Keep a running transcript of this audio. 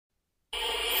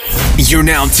You're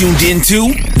now tuned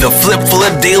into the Flip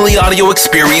Flip Daily Audio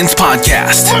Experience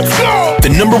Podcast. Let's go! The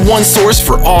number one source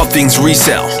for all things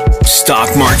resale,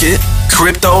 stock market,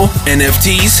 crypto,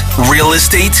 NFTs, real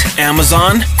estate,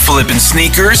 Amazon, flipping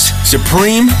sneakers,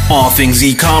 Supreme, all things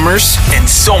e-commerce, and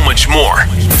so much more.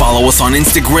 Follow us on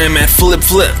Instagram at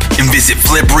FlipFlip and visit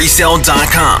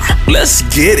flipresale.com. Let's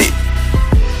get it.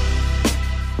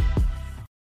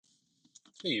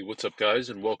 Hey, what's up, guys,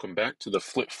 and welcome back to the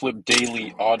Flip Flip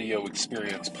Daily Audio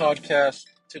Experience Podcast.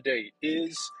 Today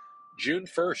is June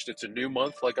 1st. It's a new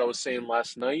month, like I was saying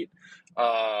last night.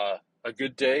 A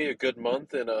good day, a good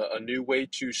month, and a new way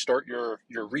to start your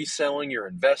reselling, your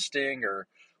investing, or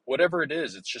whatever it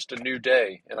is. It's just a new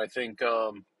day, and I think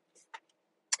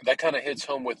that kind of hits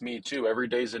home with me, too. Every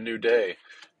day's a new day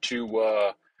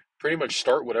to pretty much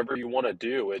start whatever you want to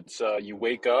do. It's you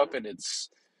wake up, and it's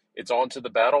on to the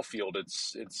battlefield.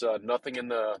 It's nothing in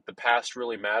the past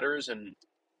really matters, and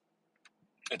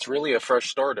it's really a fresh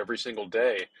start every single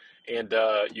day. And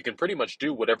you can pretty much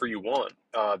do whatever you want.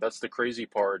 That's the crazy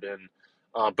part. And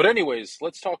but anyways,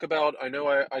 let's talk about. I know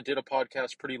I did a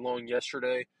podcast pretty long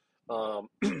yesterday.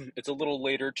 It's a little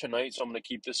later tonight, so I'm going to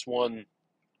keep this one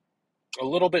a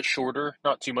little bit shorter,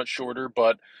 not too much shorter.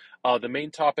 But the main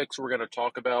topics we're going to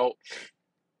talk about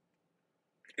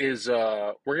is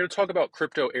we're going to talk about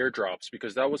crypto airdrops,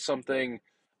 because that was something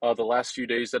the last few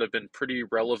days that have been pretty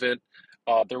relevant.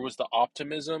 There was the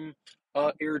Optimism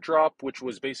airdrop, which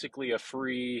was basically a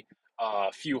free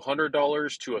few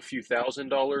 $100s to a few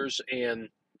 $1,000s. And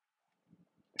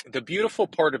the beautiful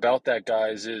part about that,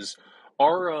 guys, is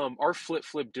our Flip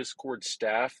Flip Discord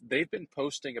staff, they've been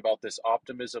posting about this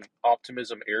Optimism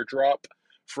airdrop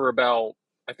for about,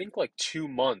 I think, like 2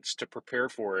 months to prepare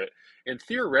for it. And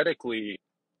theoretically,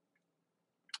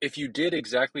 if you did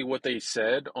exactly what they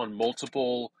said on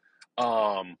multiple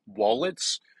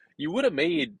wallets, you would have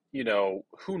made,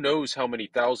 who knows how many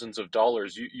thousands of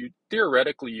dollars. You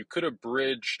theoretically, you could have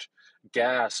bridged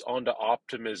gas onto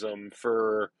Optimism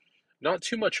for not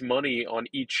too much money on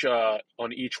each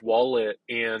wallet,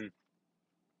 and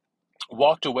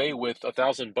walked away with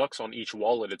 $1,000 on each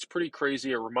wallet. It's pretty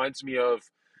crazy. It reminds me of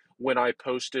when I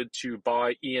posted to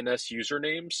buy ENS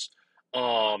usernames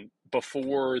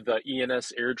before the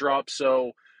ENS airdrop.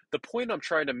 So the point I'm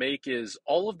trying to make is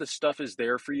all of the stuff is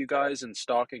there for you guys in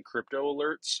stock and crypto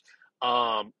alerts.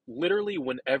 Literally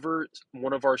whenever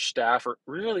one of our staff, or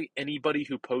really anybody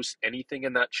who posts anything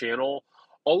in that channel,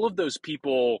 all of those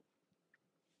people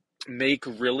make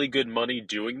really good money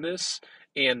doing this.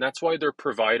 And that's why they're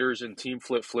providers in Team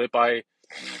Flip Flip. I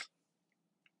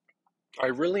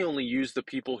really only use the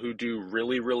people who do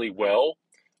really, really well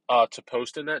to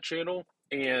post in that channel.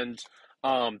 And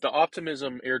the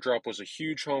Optimism airdrop was a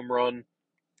huge home run.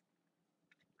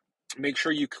 Make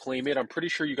sure you claim it. I'm pretty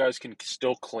sure you guys can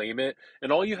still claim it. And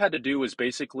all you had to do was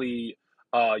basically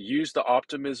use the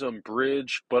Optimism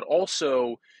bridge. But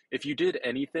also, if you did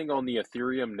anything on the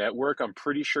Ethereum network, I'm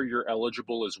pretty sure you're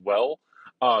eligible as well.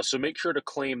 So make sure to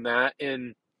claim that.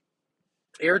 And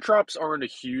airdrops aren't a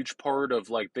huge part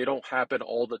of, they don't happen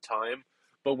all the time,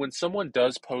 but when someone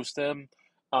does post them,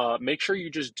 make sure you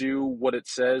just do what it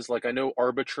says. Like, I know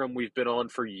Arbitrum, we've been on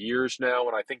for years now,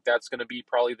 and I think that's going to be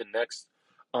probably the next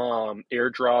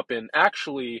airdrop. And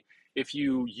actually, if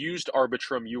you used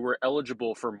Arbitrum, you were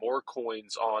eligible for more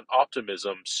coins on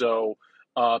Optimism. So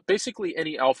basically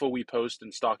any alpha we post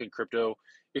in stock and crypto,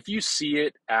 if you see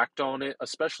it, act on it,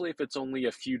 especially if it's only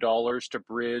a few dollars to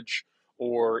bridge,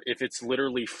 or if it's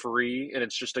literally free and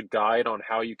it's just a guide on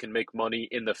how you can make money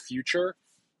in the future.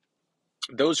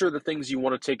 Those are the things you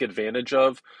want to take advantage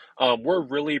of. We're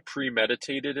really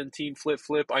premeditated in Team Flip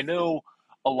Flip. I know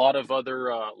a lot of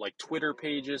other Twitter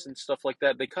pages and stuff like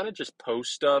that, they kind of just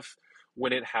post stuff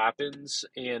when it happens,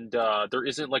 and there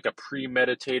isn't like a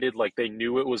premeditated, like they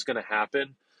knew it was going to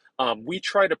happen. We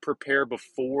try to prepare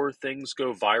before things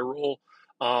go viral.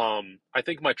 I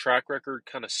think my track record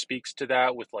kind of speaks to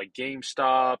that with like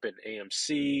GameStop and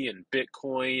AMC and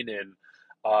Bitcoin and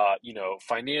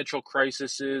financial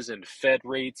crises and Fed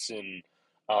rates and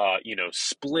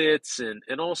splits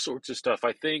and all sorts of stuff.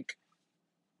 I think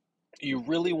you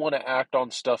really want to act on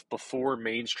stuff before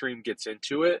mainstream gets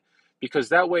into it, because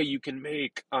that way you can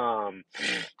make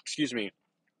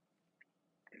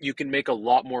you can make a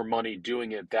lot more money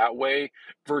doing it that way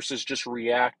versus just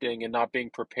reacting and not being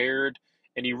prepared.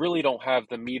 And you really don't have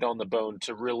the meat on the bone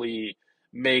to really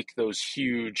make those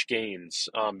huge gains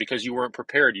because you weren't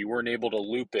prepared. You weren't able to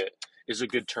loop it, is a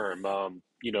good term.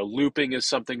 Looping is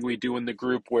something we do in the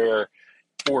group where,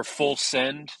 or full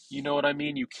send, you know what I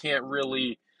mean? You can't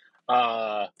really,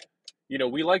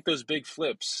 we like those big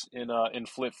flips in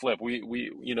flip flip. We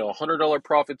 $100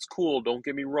 profits cool, don't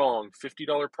get me wrong.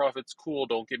 $50 profits cool,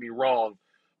 don't get me wrong.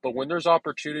 But when there's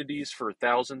opportunities for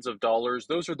thousands of dollars,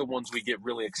 those are the ones we get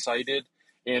really excited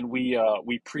and we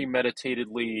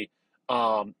premeditatedly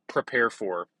prepare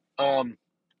for. Um,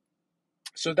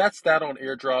 so that's that on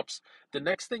airdrops. The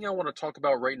next thing I want to talk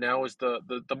about right now is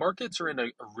the markets are in a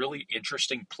really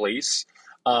interesting place.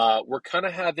 We're kind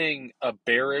of having a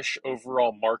bearish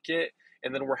overall market,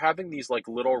 and then we're having these like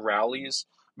little rallies.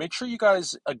 Make sure you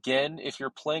guys, again, if you're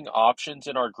playing options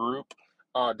in our group,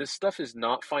 this stuff is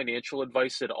not financial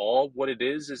advice at all. What it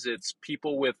is it's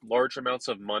people with large amounts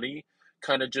of money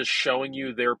kind of just showing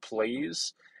you their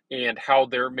plays and how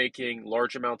they're making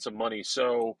large amounts of money.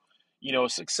 So, a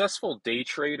successful day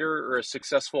trader or a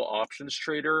successful options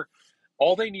trader,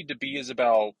 all they need to be is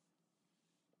about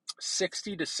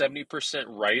 60 to 70%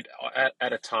 right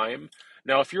at a time.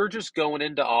 Now, if you're just going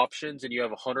into options and you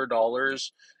have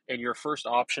 $100 and your first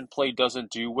option play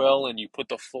doesn't do well and you put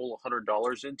the full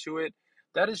 $100 into it,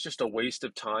 that is just a waste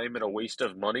of time and a waste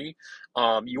of money.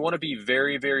 You want to be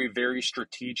very, very, very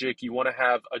strategic. You want to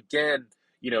have, again,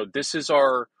 this is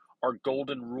our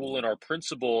golden rule and our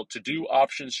principle. To do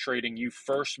options trading, you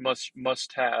first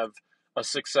must have a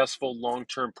successful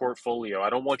long-term portfolio. I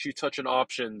don't want you touching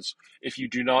options if you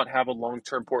do not have a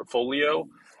long-term portfolio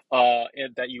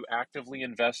and that you actively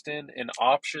invest in. And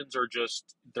options are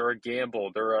they're a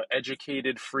gamble. They're an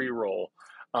educated free roll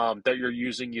that you're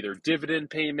using either dividend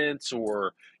payments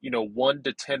or 1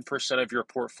 to 10% of your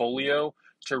portfolio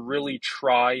to really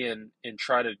try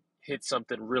to hit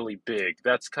something really big.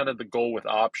 That's kind of the goal with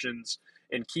options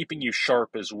and keeping you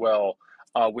sharp as well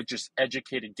with just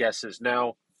educated guesses.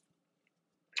 Now,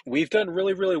 we've done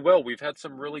really, really well. We've had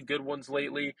some really good ones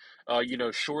lately.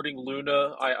 Shorting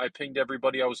Luna, I pinged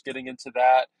everybody. I was getting into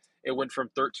that. It went from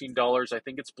 $13. I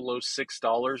think it's below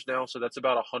 $6 now. So that's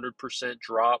about 100%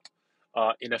 drop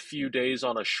in a few days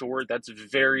on a short. That's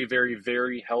very, very,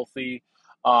 very healthy.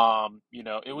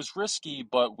 It was risky,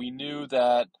 but we knew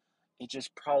that it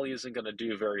just probably isn't going to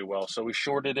do very well. So we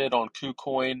shorted it on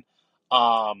KuCoin.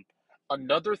 Um,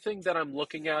 Another thing that I'm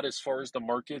looking at as far as the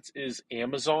markets is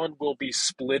Amazon will be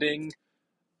splitting.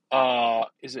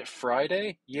 Is it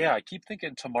Friday? Yeah, I keep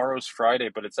thinking tomorrow's Friday,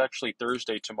 but it's actually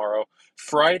Thursday tomorrow.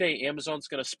 Friday, Amazon's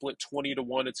going to split 20 to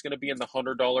 1. It's going to be in the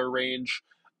 $100 range.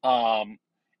 Um,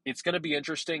 it's going to be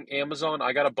interesting. Amazon,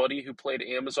 I got a buddy who played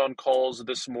Amazon calls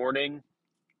this morning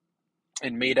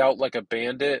and made out like a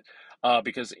bandit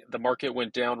because the market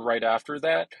went down right after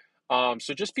that.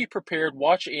 So just be prepared.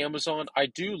 Watch Amazon. I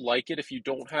do like it if you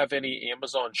don't have any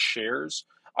Amazon shares.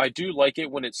 I do like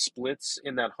it when it splits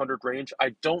in that 100 range.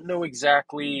 I don't know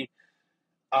exactly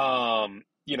how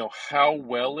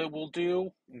well it will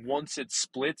do once it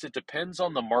splits. It depends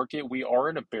on the market. We are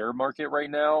in a bear market right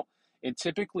now, and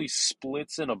typically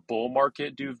splits in a bull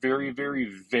market do very, very,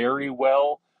 very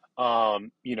well.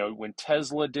 When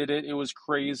Tesla did it, it was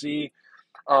crazy.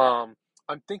 Um,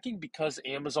 I'm thinking because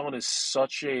Amazon is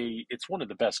it's one of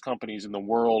the best companies in the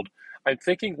world. I'm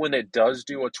thinking when it does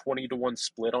do a 20 to 1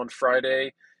 split on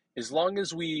Friday, as long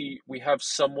as we have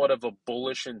somewhat of a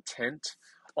bullish intent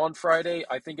on Friday,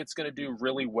 I think it's going to do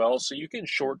really well. So you can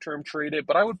short term trade it,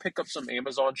 but I would pick up some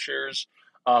Amazon shares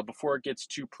before it gets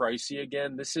too pricey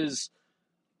again.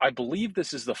 I believe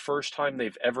this is the first time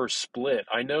they've ever split.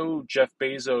 I know Jeff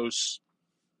Bezos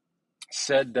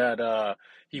said that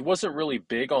he wasn't really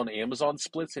big on Amazon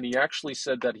splits, and he actually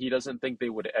said that he doesn't think they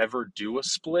would ever do a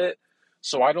split.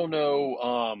 So I don't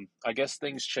know. I guess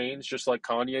things change. Just like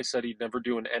Kanye said, he'd never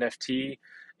do an NFT,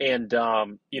 and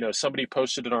somebody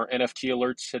posted in our NFT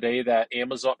alerts today that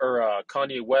Amazon or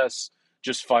Kanye West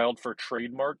just filed for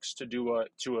trademarks to do a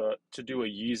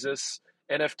Yeezus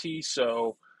NFT.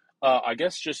 So I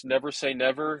guess just never say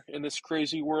never in this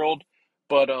crazy world.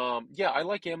 But yeah, I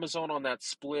like Amazon on that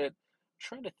split.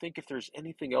 Trying to think if there's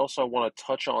anything else I want to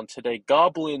touch on today.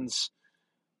 Goblins.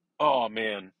 Oh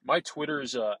man, my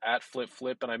Twitter's at Flip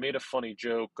Flip, and I made a funny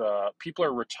joke. People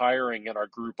are retiring in our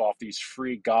group off these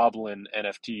free Goblin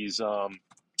NFTs.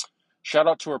 Shout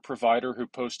out to our provider who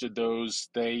posted those.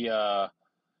 Yeah,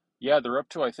 they're up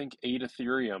to I think 8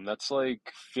 Ethereum. That's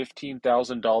like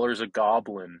 $15,000 a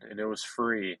Goblin, and it was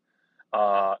free.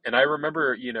 And I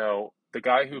remember, the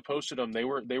guy who posted them. They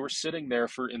were sitting there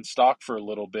for in stock for a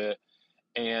little bit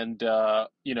and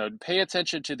pay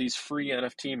attention to these free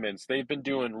NFT mints. They've been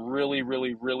doing really,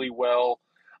 really, really well.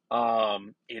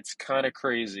 It's kind of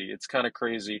crazy. It's kind of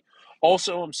crazy.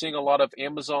 Also, I'm seeing a lot of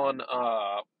Amazon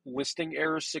listing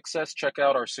error success. Check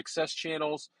out our success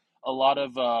channels. A lot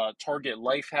of Target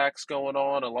life hacks going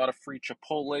on. A lot of free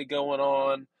Chipotle going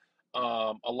on.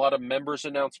 A lot of members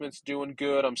announcements doing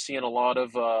good. I'm seeing a lot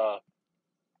of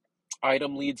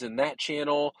item leads in that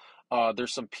channel.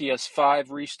 There's some PS5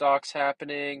 restocks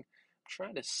happening. I'm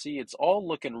trying to see. It's all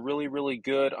looking really, really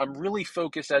good. I'm really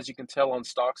focused, as you can tell, on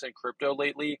stocks and crypto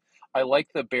lately. I like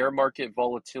the bear market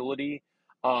volatility.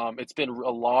 It's been a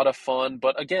lot of fun,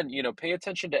 but again, pay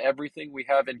attention to everything. We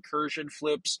have incursion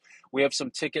flips. We have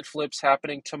some ticket flips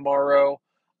happening tomorrow.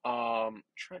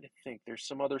 Trying to think. There's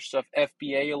some other stuff.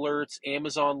 FBA alerts,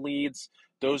 Amazon leads.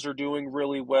 Those are doing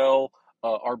really well.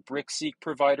 Our BrickSeek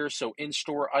providers, so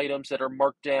in-store items that are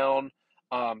marked down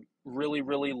really,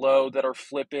 really low that are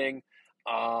flipping.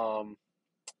 Um,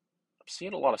 I'm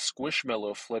seeing a lot of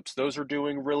Squishmallow flips. Those are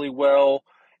doing really well.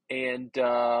 And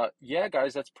yeah,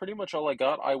 guys, that's pretty much all I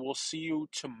got. I will see you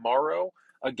tomorrow.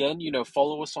 Again,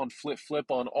 follow us on FlipFlip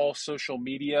on all social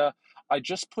media. I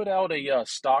just put out a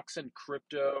stocks and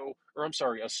crypto, or I'm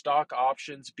sorry, a stock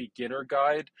options beginner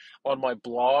guide on my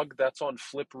blog. That's on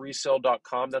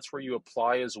flipresell.com. That's where you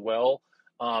apply as well.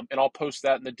 And I'll post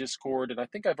that in the Discord. And I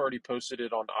think I've already posted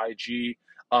it on IG.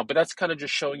 But that's kind of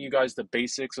just showing you guys the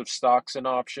basics of stocks and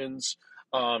options.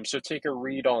 So take a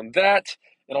read on that,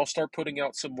 and I'll start putting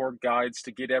out some more guides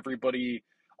to get everybody.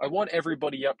 I want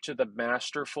everybody up to the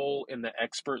masterful and the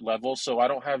expert level, so I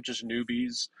don't have just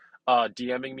newbies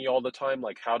DMing me all the time,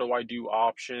 like how do I do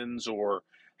options or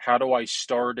how do I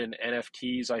start in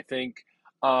NFTs. I think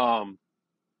I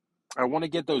want to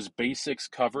get those basics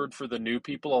covered for the new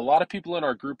people. A lot of people in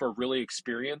our group are really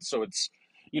experienced, so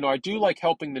I do like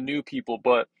helping the new people,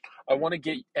 but I want to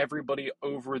get everybody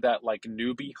over that like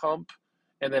newbie hump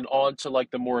and then on to like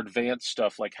the more advanced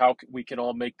stuff, like how we can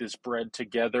all make this bread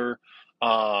together,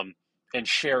 um, and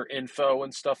share info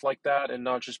and stuff like that, and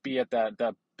not just be at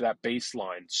that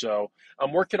baseline. So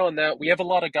I'm working on that. We have a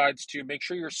lot of guides too. Make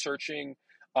sure you're searching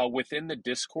within the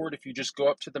Discord. If you just go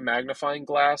up to the magnifying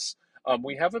glass,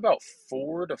 we have about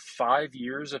 4 to 5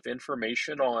 years of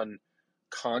information on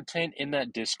content in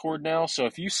that Discord now. So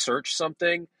if you search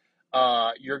something,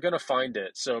 you're going to find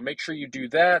it. So make sure you do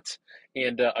that.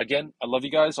 And again, I love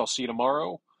you guys. I'll see you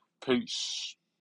tomorrow. Peace.